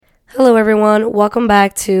Hello, everyone. Welcome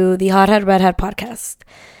back to the Hothead Redhead podcast.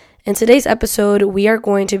 In today's episode, we are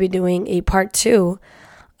going to be doing a part 2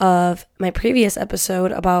 of my previous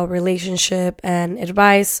episode about relationship and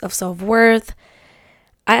advice of self-worth.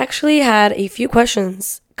 I actually had a few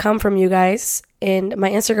questions come from you guys in my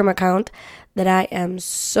Instagram account that I am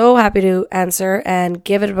so happy to answer and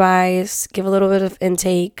give advice, give a little bit of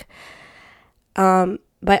intake.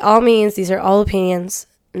 By all means, these are all opinions,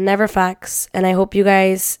 never facts, and I hope you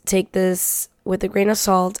guys take this with a grain of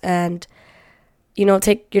salt and,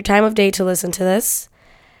 take your time of day to listen to this.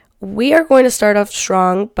 We are going to start off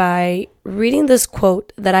strong by reading this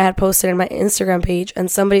quote that I had posted in my Instagram page, and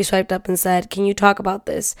somebody swiped up and said, "Can you talk about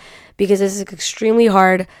this? Because this is extremely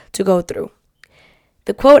hard to go through."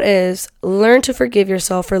 The quote is, "Learn to forgive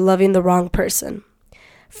yourself for loving the wrong person."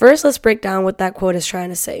 First, let's break down what that quote is trying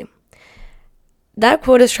to say. That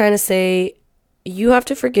quote is trying to say, you have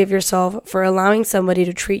to forgive yourself for allowing somebody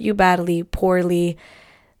to treat you badly, poorly.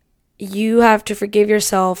 You have to forgive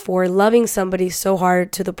yourself for loving somebody so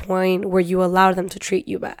hard to the point where you allowed them to treat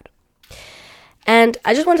you bad. And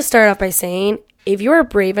I just want to start off by saying, if you are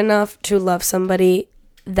brave enough to love somebody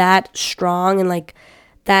that strong and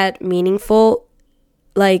that meaningful,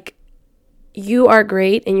 you are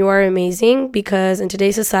great and you are amazing, because in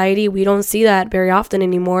today's society, we don't see that very often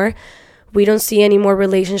anymore. We don't see any more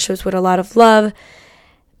relationships with a lot of love,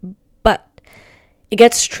 but it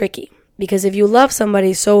gets tricky because if you love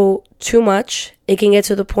somebody so too much, it can get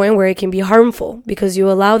to the point where it can be harmful because you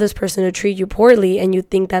allow this person to treat you poorly and you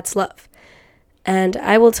think that's love. And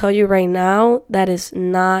I will tell you right now, that is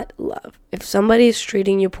not love. If somebody is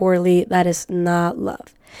treating you poorly, that is not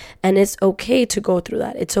love. And it's okay to go through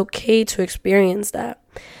that. It's okay to experience that.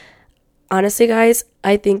 Honestly, guys,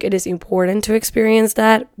 I think it is important to experience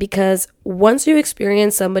that, because once you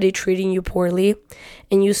experience somebody treating you poorly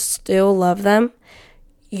and you still love them,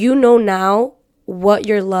 you know now what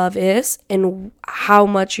your love is and how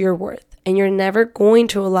much you're worth. And you're never going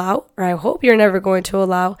to allow, or I hope you're never going to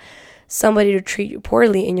allow, somebody to treat you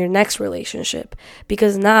poorly in your next relationship,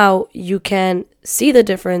 because now you can see the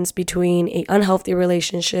difference between an unhealthy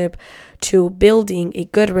relationship to building a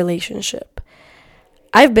good relationship.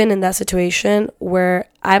 I've been in that situation where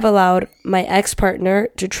I've allowed my ex-partner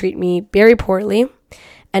to treat me very poorly,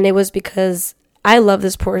 and it was because I love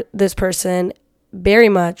this person very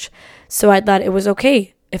much, so I thought it was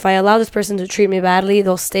okay. If I allow this person to treat me badly,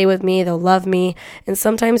 they'll stay with me, they'll love me, and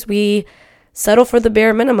sometimes we settle for the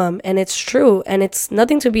bare minimum, and it's true, and it's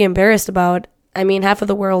nothing to be embarrassed about. I mean, half of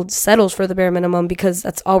the world settles for the bare minimum because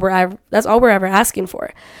that's all we're ever asking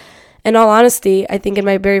for. In all honesty, I think in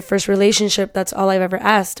my very first relationship, that's all I've ever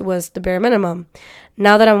asked was the bare minimum.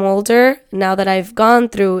 Now that I'm older, now that I've gone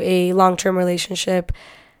through a long-term relationship,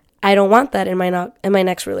 I don't want that in my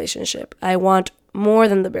next relationship. I want more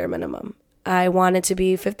than the bare minimum. I want it to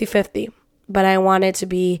be 50-50, but I want it to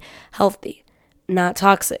be healthy, not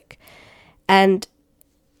toxic. And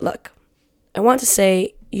look, I want to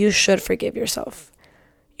say you should forgive yourself.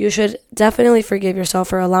 You should definitely forgive yourself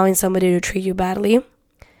for allowing somebody to treat you badly.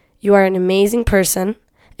 You are an amazing person,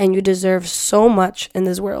 and you deserve so much in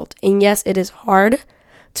this world. And yes, it is hard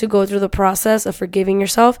to go through the process of forgiving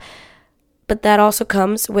yourself, but that also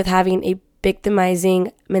comes with having a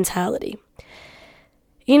victimizing mentality.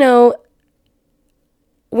 When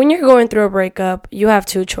you're going through a breakup, you have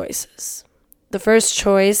two choices. The first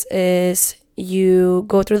choice is you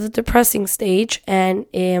go through the depressing stage and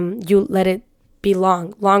you let it be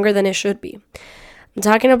longer than it should be. I'm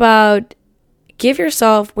talking about give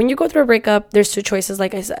yourself, when you go through a breakup, there's two choices,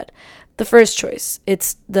 like I said. The first choice,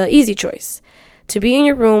 it's the easy choice. To be in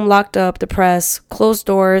your room, locked up, depressed, closed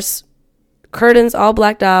doors, curtains all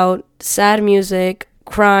blacked out, sad music,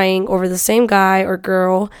 crying over the same guy or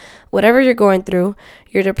girl, whatever you're going through.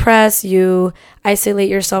 You're depressed, you isolate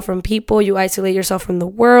yourself from people, you isolate yourself from the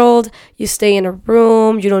world, you stay in a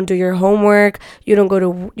room, you don't do your homework, you don't go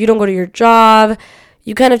to your job,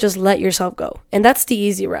 you kind of just let yourself go. And that's the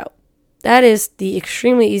easy route. That is the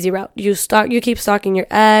extremely easy route. You keep stalking your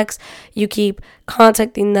ex, you keep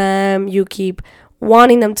contacting them, you keep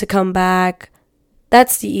wanting them to come back.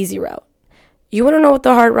 That's the easy route. You want to know what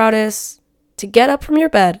the hard route is? To get up from your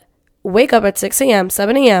bed, wake up at 6 a.m.,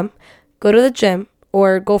 7 a.m., go to the gym,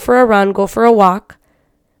 or go for a run, go for a walk,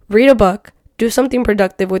 read a book, do something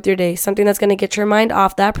productive with your day, something that's going to get your mind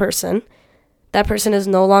off that person. That person is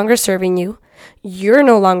no longer serving you. You're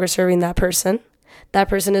no longer serving that person. That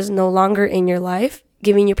person is no longer in your life,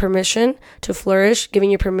 giving you permission to flourish, giving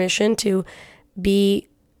you permission to be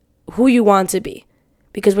who you want to be.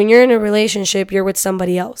 Because when you're in a relationship, you're with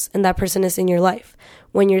somebody else, and that person is in your life.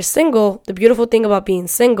 When you're single, the beautiful thing about being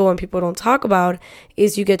single and people don't talk about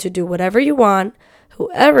is you get to do whatever you want,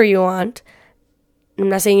 whoever you want. I'm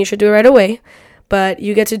not saying you should do it right away, but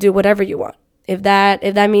you get to do whatever you want. If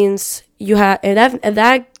that means if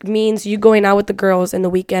that means you going out with the girls in the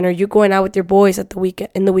weekend, or you going out with your boys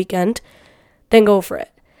in the weekend, then go for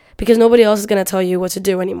it. Because nobody else is going to tell you what to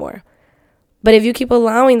do anymore. But if you keep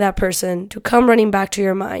allowing that person to come running back to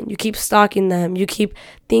your mind, you keep stalking them, you keep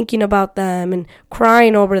thinking about them and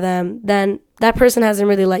crying over them, then that person hasn't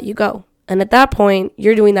really let you go. And at that point,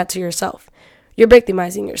 you're doing that to yourself. You're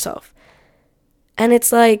victimizing yourself. And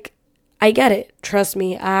it's like, I get it. Trust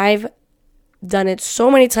me, I've done it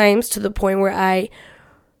so many times to the point where I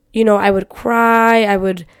would cry, I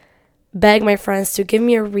would beg my friends to give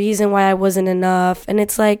me a reason why I wasn't enough. And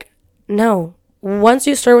it's like, no. Once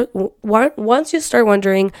you start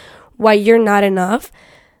wondering why you're not enough,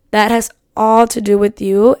 that has all to do with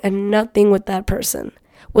you and nothing with that person.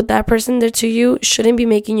 What that person did to you shouldn't be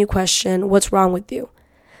making you question what's wrong with you.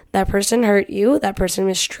 That person hurt you, that person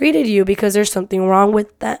mistreated you because there's something wrong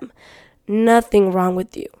with them. Nothing wrong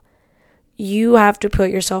with you. You have to put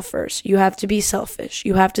yourself first. You have to be selfish.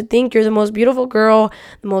 You have to think you're the most beautiful girl,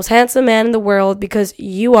 the most handsome man in the world, because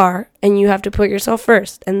you are, and you have to put yourself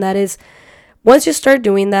first. And that is, once you start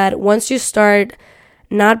doing that, once you start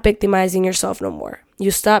not victimizing yourself no more,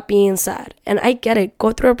 you stop being sad. And I get it.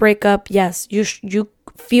 Go through a breakup. Yes, you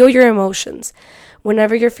feel your emotions.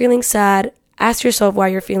 Whenever you're feeling sad, ask yourself why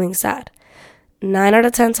you're feeling sad. 9 out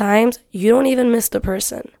of 10 times, you don't even miss the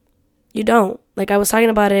person. You don't. Like I was talking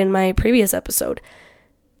about it in my previous episode.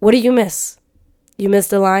 What do you miss? You miss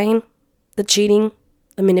the lying, the cheating,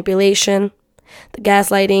 the manipulation, the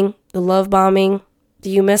gaslighting, the love bombing. Do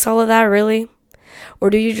you miss all of that, really? Or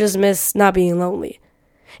do you just miss not being lonely?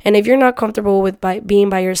 And if you're not comfortable with being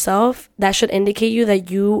by yourself, that should indicate you that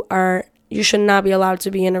you should not be allowed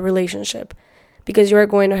to be in a relationship, because you are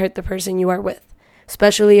going to hurt the person you are with,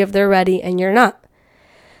 especially if they're ready and you're not.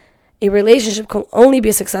 A relationship can only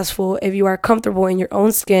be successful if you are comfortable in your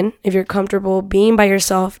own skin, if you're comfortable being by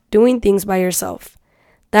yourself, doing things by yourself.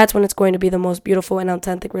 That's when it's going to be the most beautiful and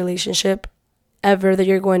authentic relationship ever that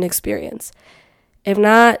you're going to experience. If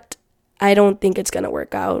not, I don't think it's going to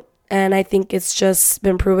work out. And I think it's just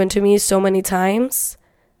been proven to me so many times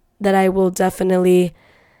that I'll definitely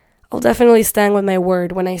stand with my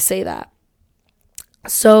word when I say that.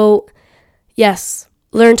 So, yes,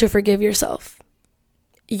 learn to forgive yourself.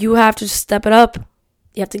 You have to step it up.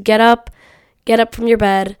 You have to get up from your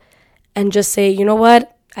bed and just say, you know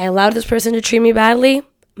what? I allowed this person to treat me badly.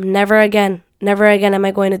 Never again am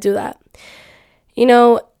I going to do that.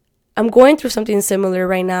 I'm going through something similar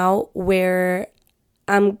right now where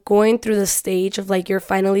I'm going through the stage of like, you're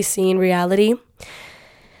finally seeing reality.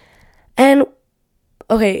 And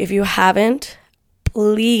okay, if you haven't,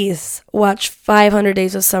 please watch 500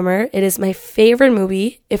 Days of Summer. It is my favorite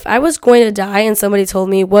movie. If I was going to die and somebody told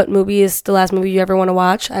me what movie is the last movie you ever want to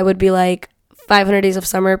watch, I would be like, 500 Days of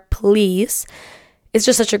Summer, please. It's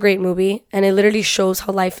just such a great movie, and it literally shows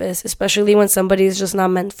how life is, especially when somebody is just not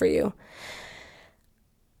meant for you.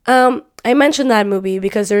 I mentioned that movie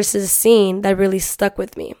because there's this scene that really stuck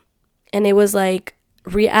with me. And it was like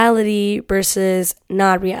reality versus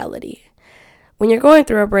not reality. When you're going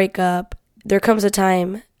through a breakup, there comes a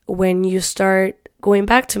time when you start going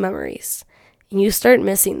back to memories and you start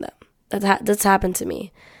missing them. That's happened to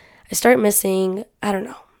me. I start missing,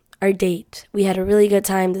 our date. We had a really good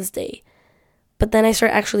time this day. But then I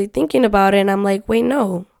start actually thinking about it and I'm like, wait,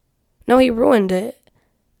 no, he ruined it.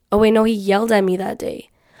 Oh, wait, no, he yelled at me that day.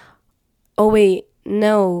 Oh, wait,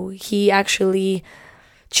 no, he actually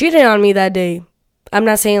cheated on me that day. I'm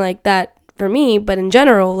not saying like that for me, but in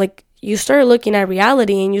general, like you start looking at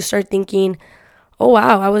reality and you start thinking, oh,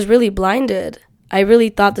 wow, I was really blinded. I really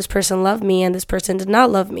thought this person loved me and this person did not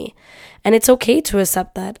love me. And it's okay to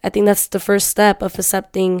accept that. I think that's the first step of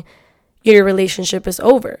accepting your relationship is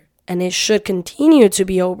over and it should continue to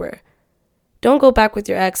be over. Don't go back with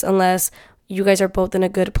your ex unless you guys are both in a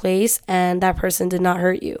good place and that person did not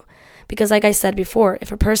hurt you. Because like I said before,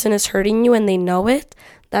 if a person is hurting you and they know it,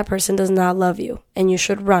 that person does not love you. And you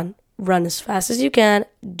should run. Run as fast as you can.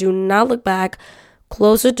 Do not look back.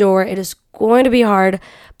 Close the door. It is going to be hard,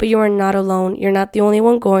 but you are not alone. You're not the only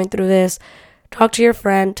one going through this. Talk to your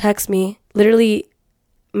friend. Text me. Literally,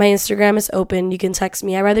 my Instagram is open. You can text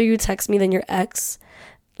me. I'd rather you text me than your ex.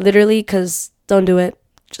 Literally, because don't do it.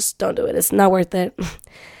 Just don't do it. It's not worth it.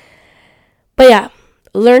 But yeah,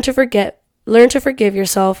 learn to forgive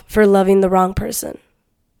yourself for loving the wrong person.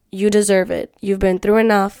 You deserve it. You've been through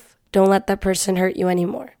enough. Don't let that person hurt you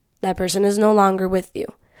anymore. That person is no longer with you.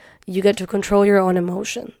 You get to control your own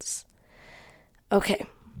emotions. Okay,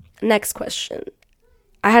 next question.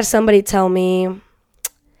 I had somebody tell me,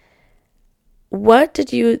 what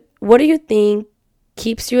do you think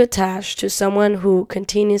keeps you attached to someone who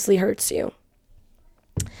continuously hurts you?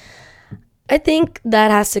 I think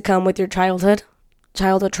that has to come with your childhood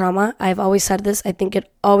trauma. I've always said this. I think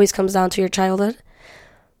it always comes down to your childhood.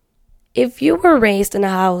 If you were raised in a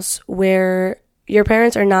house where your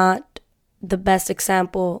parents are not the best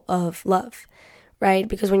example of love, right?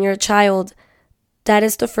 Because when you're a child, that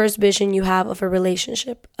is the first vision you have of a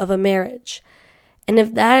relationship, of a marriage. And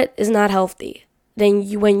if that is not healthy,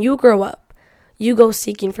 then when you grow up, you go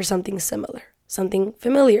seeking for something similar, something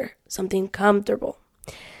familiar, something comfortable.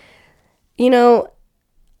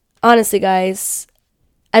 Honestly, guys,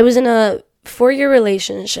 I was in a 4-year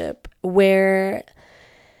relationship where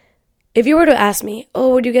if you were to ask me,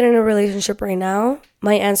 would you get in a relationship right now?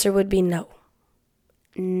 My answer would be no.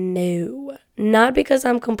 No. Not because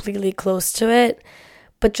I'm completely close to it,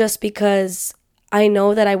 but just because I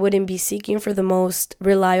know that I wouldn't be seeking for the most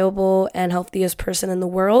reliable and healthiest person in the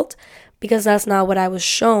world, because that's not what I was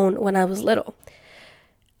shown when I was little.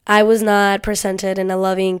 I was not presented in a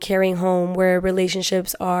loving, caring home where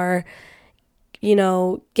relationships are,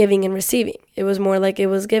 giving and receiving. It was more like it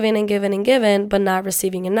was given and given and given, but not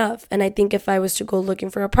receiving enough. And I think if I was to go looking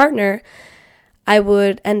for a partner, I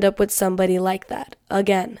would end up with somebody like that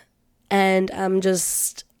again. And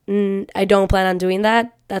I don't plan on doing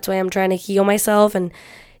that. That's why I'm trying to heal myself and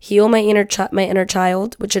heal my inner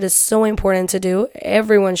child, which it is so important to do.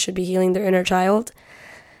 Everyone should be healing their inner child.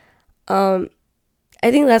 I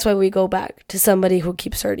think that's why we go back to somebody who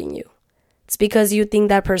keeps hurting you. It's because you think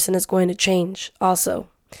that person is going to change also.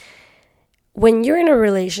 When you're in a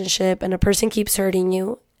relationship and a person keeps hurting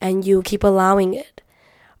you and you keep allowing it,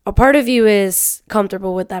 a part of you is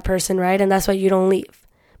comfortable with that person, right? And that's why you don't leave.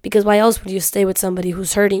 Because why else would you stay with somebody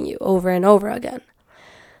who's hurting you over and over again?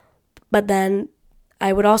 But then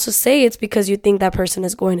I would also say it's because you think that person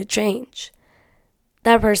is going to change.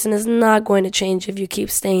 That person is not going to change if you keep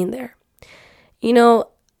staying there.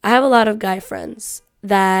 I have a lot of guy friends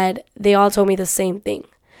that they all told me the same thing.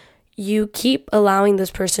 You keep allowing this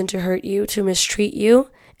person to hurt you, to mistreat you,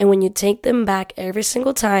 and when you take them back every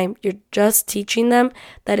single time, you're just teaching them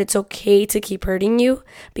that it's okay to keep hurting you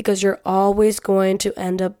because you're always going to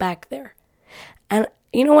end up back there. And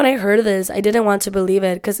when I heard this, I didn't want to believe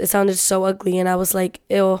it because it sounded so ugly, and I was like,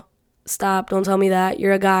 ew, stop, don't tell me that,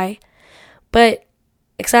 you're a guy. But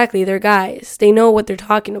exactly, they're guys. They know what they're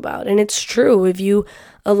talking about. And it's true. If you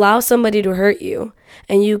allow somebody to hurt you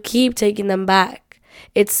and you keep taking them back,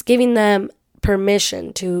 it's giving them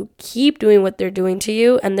permission to keep doing what they're doing to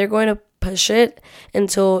you, and they're going to push it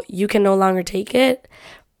until you can no longer take it.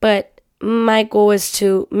 But my goal is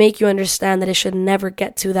to make you understand that it should never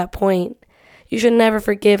get to that point. You should never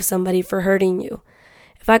forgive somebody for hurting you.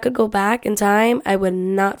 If I could go back in time, I would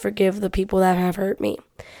not forgive the people that have hurt me.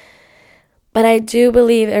 But I do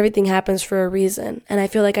believe everything happens for a reason. And I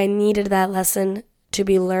feel like I needed that lesson to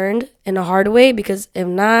be learned in a hard way, because if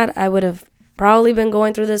not, I would have probably been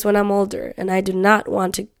going through this when I'm older. And I do not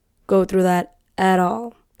want to go through that at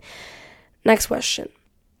all. Next question.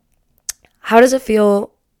 How does it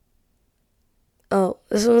feel? Oh,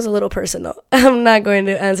 this one's a little personal. I'm not going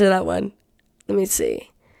to answer that one. Let me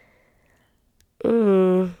see.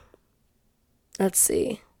 Let's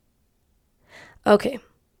see. Okay.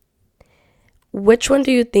 Which one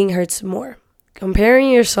do you think hurts more? Comparing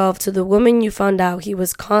yourself to the woman you found out he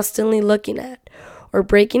was constantly looking at, or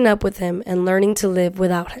breaking up with him and learning to live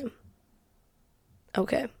without him?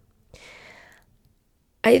 Okay.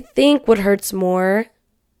 I think what hurts more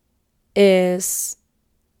is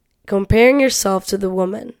comparing yourself to the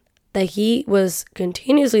woman that he was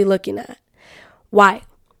continuously looking at. Why?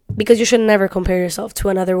 Because you should never compare yourself to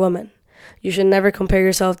another woman. You should never compare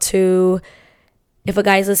yourself to... If a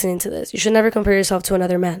guy is listening to this, you should never compare yourself to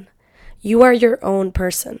another man. You are your own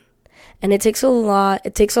person. And it takes a lot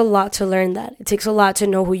to learn that. It takes a lot to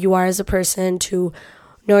know who you are as a person, to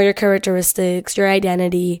know your characteristics, your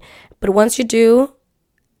identity. But once you do,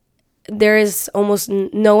 there is almost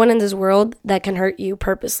no one in this world that can hurt you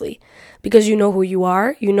purposely, because you know who you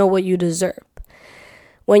are, you know what you deserve.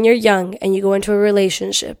 When you're young and you go into a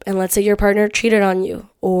relationship, and let's say your partner cheated on you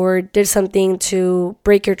or did something to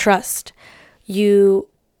break your trust,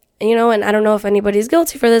 and I don't know if anybody's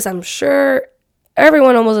guilty for this. I'm sure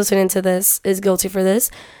everyone almost listening to this is guilty for this.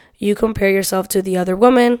 You compare yourself to the other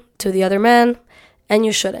woman, to the other man, and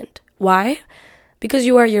you shouldn't. Why? Because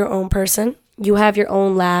you are your own person. You have your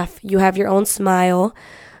own laugh. You have your own smile.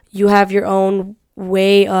 You have your own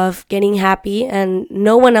way of getting happy, and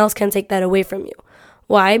no one else can take that away from you.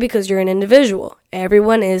 Why? Because you're an individual.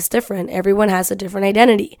 Everyone is different. Everyone has a different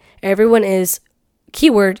identity. Everyone is,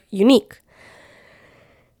 keyword, unique.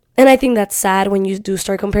 And I think that's sad when you do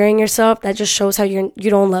start comparing yourself. That just shows how you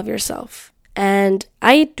don't love yourself. And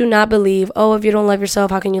I do not believe, if you don't love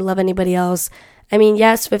yourself, how can you love anybody else? I mean,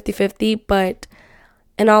 yes, 50-50, but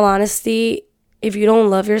in all honesty, if you don't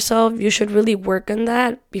love yourself, you should really work on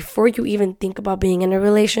that before you even think about being in a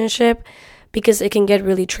relationship, because it can get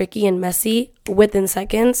really tricky and messy within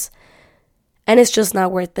seconds, and it's just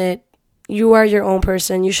not worth it. You are your own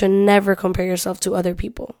person. You should never compare yourself to other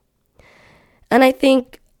people. And I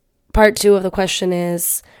think part 2 of the question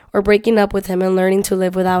is, or breaking up with him and learning to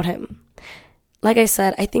live without him. Like I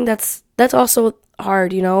said, I think that's also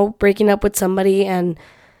hard, breaking up with somebody and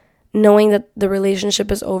knowing that the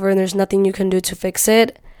relationship is over and there's nothing you can do to fix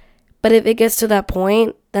it. But if it gets to that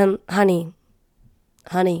point, then honey,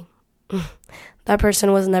 that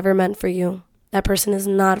person was never meant for you. That person is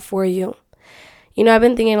not for you. I've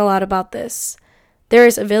been thinking a lot about this. There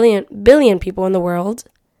is a billion people in the world.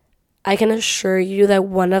 I can assure you that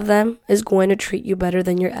one of them is going to treat you better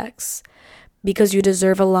than your ex, because you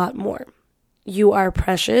deserve a lot more. You are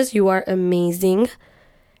precious, you are amazing,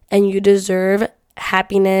 and you deserve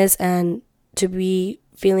happiness and to be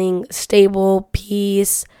feeling stable,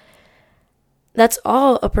 peace. That's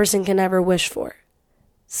all a person can ever wish for.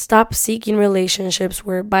 Stop seeking relationships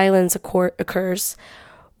where violence occurs,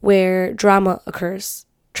 where drama occurs.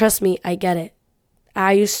 Trust me, I get it.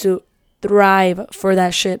 I used to thrive for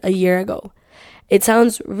that shit a year ago. It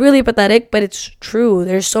sounds really pathetic, but it's true.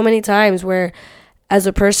 There's so many times where as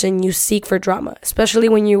a person you seek for drama, especially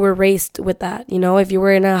when you were raised with that. If you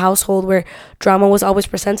were in a household where drama was always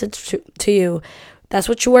presented to you, that's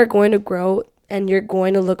what you are going to grow, and you're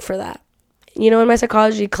going to look for that. In my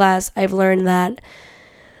psychology class, I've learned that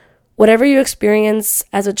whatever you experience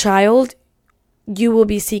as a child, you will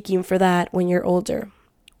be seeking for that when you're older.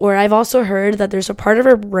 Or I've also heard that there's a part of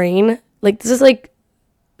our brain, this is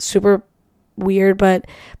super weird, but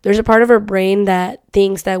there's a part of our brain that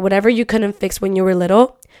thinks that whatever you couldn't fix when you were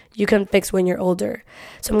little, you can fix when you're older.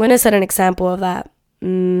 So I'm going to set an example of that.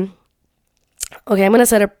 I'm going to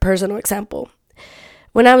set a personal example.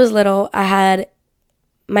 When I was little, I had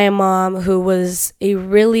my mom, who was a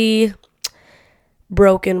really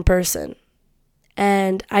broken person,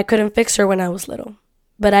 and I couldn't fix her when I was little,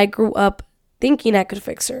 but I grew up thinking I could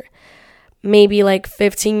fix her. Maybe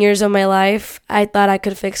 15 years of my life, I thought I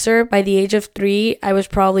could fix her. By the age of 3, I was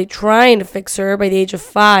probably trying to fix her. By the age of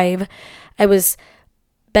 5, I was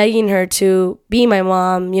begging her to be my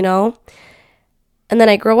mom, And then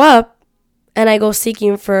I grow up and I go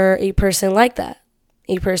seeking for a person like that,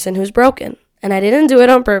 a person who's broken. And I didn't do it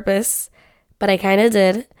on purpose, but I kind of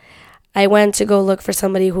did. I went to go look for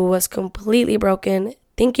somebody who was completely broken,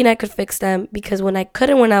 thinking I could fix them, because when I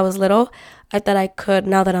couldn't when I was little, I thought I could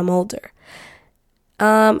now that I'm older.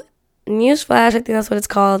 Newsflash, I think that's what it's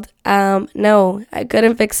called. No, I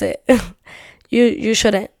couldn't fix it. You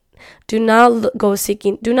shouldn't. Do not go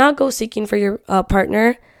seeking for your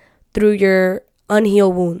partner through your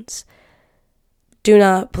unhealed wounds. Do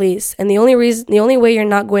not, please. And the only way you're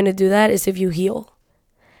not going to do that is if you heal.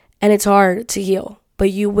 And it's hard to heal,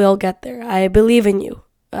 but you will get there. I believe in you.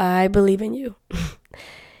 It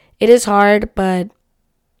is hard, but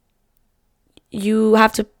you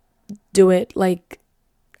have to do it.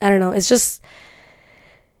 I don't know. It's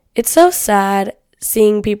so sad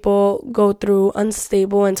seeing people go through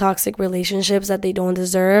unstable and toxic relationships that they don't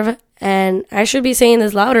deserve. And I should be saying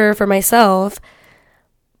this louder for myself,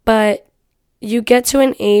 but you get to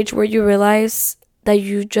an age where you realize that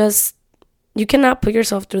you cannot put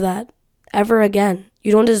yourself through that ever again.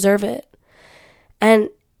 You don't deserve it. And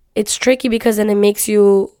it's tricky because then it makes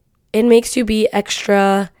you be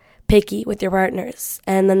extra picky with your partners.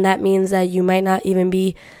 And then that means that you might not even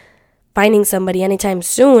be finding somebody anytime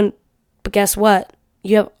soon. But guess what?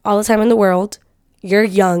 You have all the time in the world. You're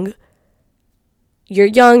young,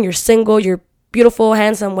 you're single, you're beautiful,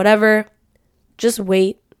 handsome, whatever. Just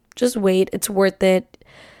wait. It's worth it.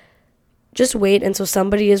 Just wait until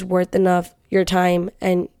somebody is worth enough your time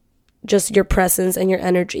and just your presence and your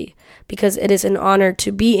energy, because it is an honor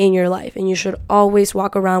to be in your life, and you should always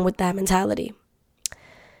walk around with that mentality.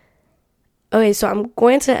 Okay, so I'm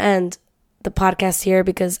going to end the podcast here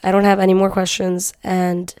because I don't have any more questions,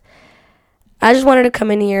 and I just wanted to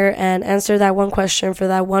come in here and answer that one question for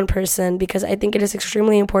that one person, because I think it is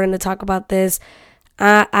extremely important to talk about this.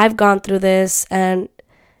 I've gone through this, and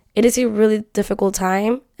it is a really difficult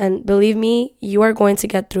time, and believe me, you are going to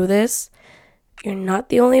get through this. You're not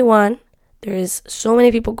the only one. There is so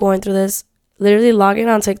many people going through this. Literally log in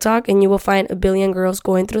on TikTok and you will find a billion girls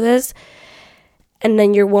going through this, and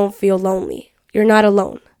then you won't feel lonely. you're not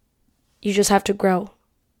alone. You just have to grow.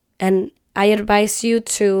 And I advise you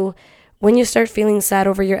to, when you start feeling sad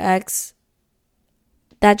over your ex,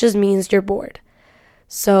 that just means you're bored.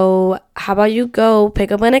 So how about you go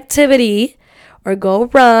pick up an activity or go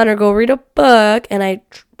run or go read a book, and I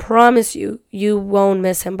promise you, you won't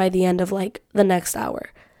miss him by the end of like the next hour.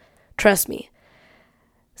 Trust me.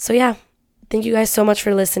 So yeah, thank you guys so much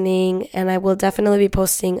for listening, and I will definitely be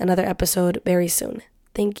posting another episode very soon.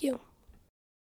 Thank you.